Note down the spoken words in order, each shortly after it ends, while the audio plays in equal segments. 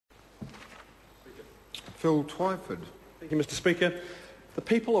Phil Twyford. Thank you, Mr Speaker. The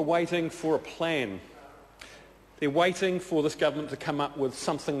people are waiting for a plan. They're waiting for this government to come up with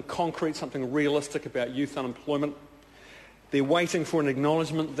something concrete, something realistic about youth unemployment. They're waiting for an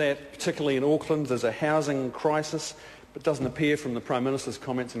acknowledgement that, particularly in Auckland, there's a housing crisis. It doesn't appear from the Prime Minister's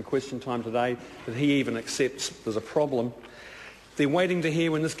comments in question time today that he even accepts there's a problem. They're waiting to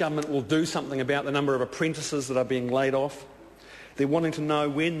hear when this government will do something about the number of apprentices that are being laid off. They're wanting to know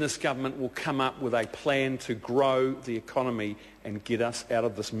when this government will come up with a plan to grow the economy and get us out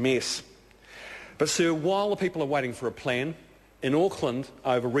of this mess. But, sir, while the people are waiting for a plan, in Auckland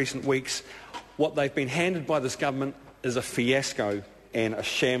over recent weeks, what they've been handed by this government is a fiasco and a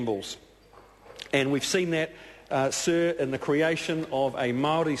shambles. And we've seen that, sir, in the creation of a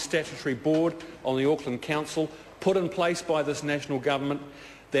Māori statutory board on the Auckland Council, put in place by this national government,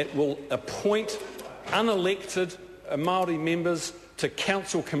 that will appoint unelected Māori members to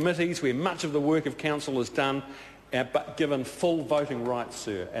council committees where much of the work of council is done, but given full voting rights,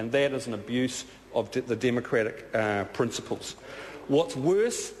 sir, and that is an abuse of the democratic principles. What's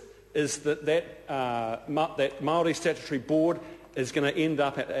worse is that Māori statutory board is going to end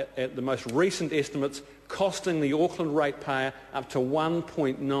up at the most recent estimates costing the Auckland ratepayer up to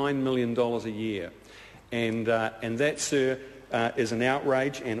 $1.9 million a year. And that, sir, is an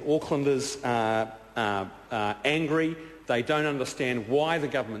outrage, and Aucklanders are angry. They don't understand why the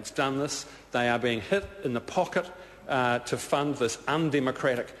government's done this. They are being hit in the pocket to fund this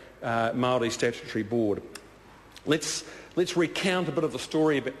undemocratic Māori statutory board. Let's recount a bit of the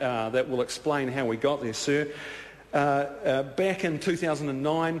story that will explain how we got there, sir. Back in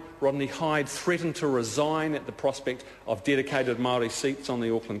 2009, Rodney Hyde threatened to resign at the prospect of dedicated Māori seats on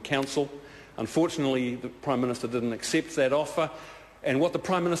the Auckland Council. Unfortunately, the Prime Minister didn't accept that offer, and what the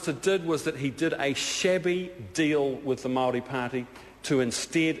Prime Minister did was that he did a shabby deal with the Māori Party to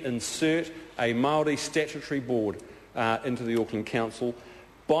instead insert a Māori statutory board into the Auckland Council,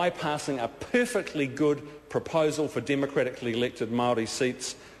 bypassing a perfectly good proposal for democratically elected Māori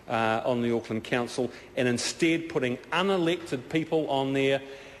seats on the Auckland Council, and instead putting unelected people on there,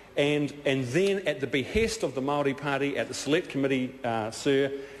 and then at the behest of the Māori Party at the Select Committee,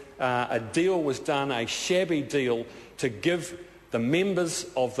 sir, a deal was done, a shabby deal, to give the members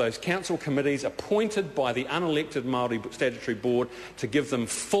of those council committees appointed by the unelected Māori statutory board, to give them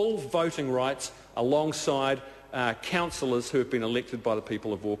full voting rights alongside councillors who have been elected by the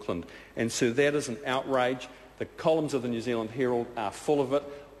people of Auckland. And so that is an outrage. The columns of the New Zealand Herald are full of it,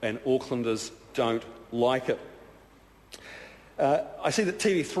 and Aucklanders don't like it. I see that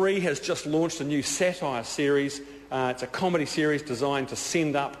TV3 has just launched a new satire series. It's a comedy series designed to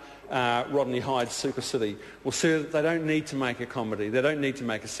send up Rodney Hyde's Super City. Well, sir, they don't need to make a comedy. They don't need to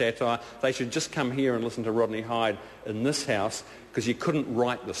make a satire. They should just come here and listen to Rodney Hyde in this house, because you couldn't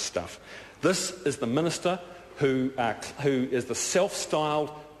write this stuff. This is the minister who is the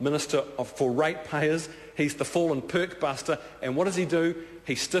self-styled minister for ratepayers. He's the fallen perk buster. And what does he do?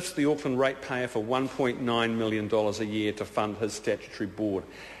 He stiffs the Auckland ratepayer for $1.9 million a year to fund his statutory board.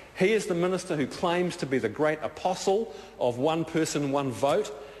 He is the minister who claims to be the great apostle of one person, one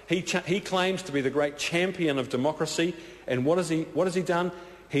vote. He claims to be the great champion of democracy. And what has he done?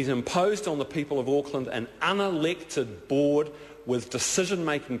 He's imposed on the people of Auckland an unelected board with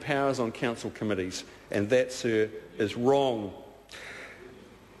decision-making powers on council committees. And that, sir, is wrong.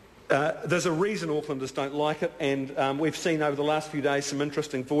 There's a reason Aucklanders don't like it, and we've seen over the last few days some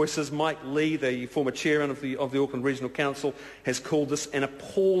interesting voices. Mike Lee, the former chairman of the Auckland Regional Council, has called this an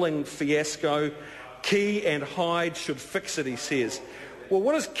appalling fiasco. Key and Hyde should fix it, he says. Well,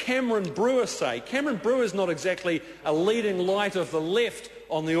 what does Cameron Brewer say? Cameron Brewer is not exactly a leading light of the left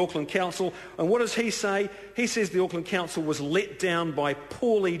on the Auckland Council. And what does he say? He says the Auckland Council was let down by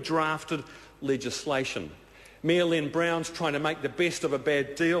poorly drafted legislation. Mayor Len Brown's trying to make the best of a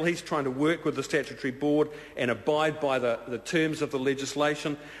bad deal. He's trying to work with the statutory board and abide by the terms of the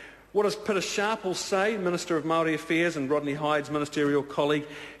legislation. What does Peter Sharples say, Minister of Māori Affairs and Rodney Hyde's ministerial colleague?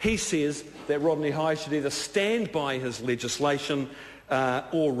 He says that Rodney Hyde should either stand by his legislation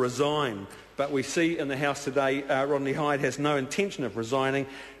or resign. But we see in the House today Rodney Hyde has no intention of resigning,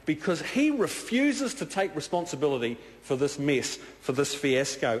 because he refuses to take responsibility for this mess, for this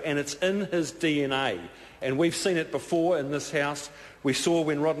fiasco, and it's in his DNA. And we've seen it before in this House. We saw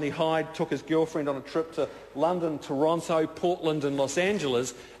when Rodney Hyde took his girlfriend on a trip to London, Toronto, Portland and Los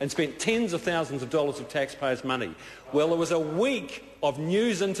Angeles and spent tens of thousands of dollars of taxpayers' money. Well, there was a week of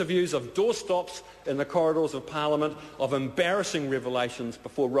news interviews, of doorstops in the corridors of Parliament, of embarrassing revelations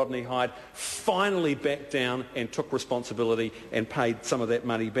before Rodney Hyde finally backed down and took responsibility and paid some of that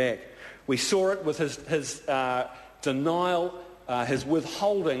money back. We saw it with his denial his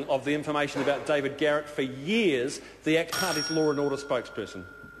withholding of the information about David Garrett for years, the ACT Party's Law and Order spokesperson.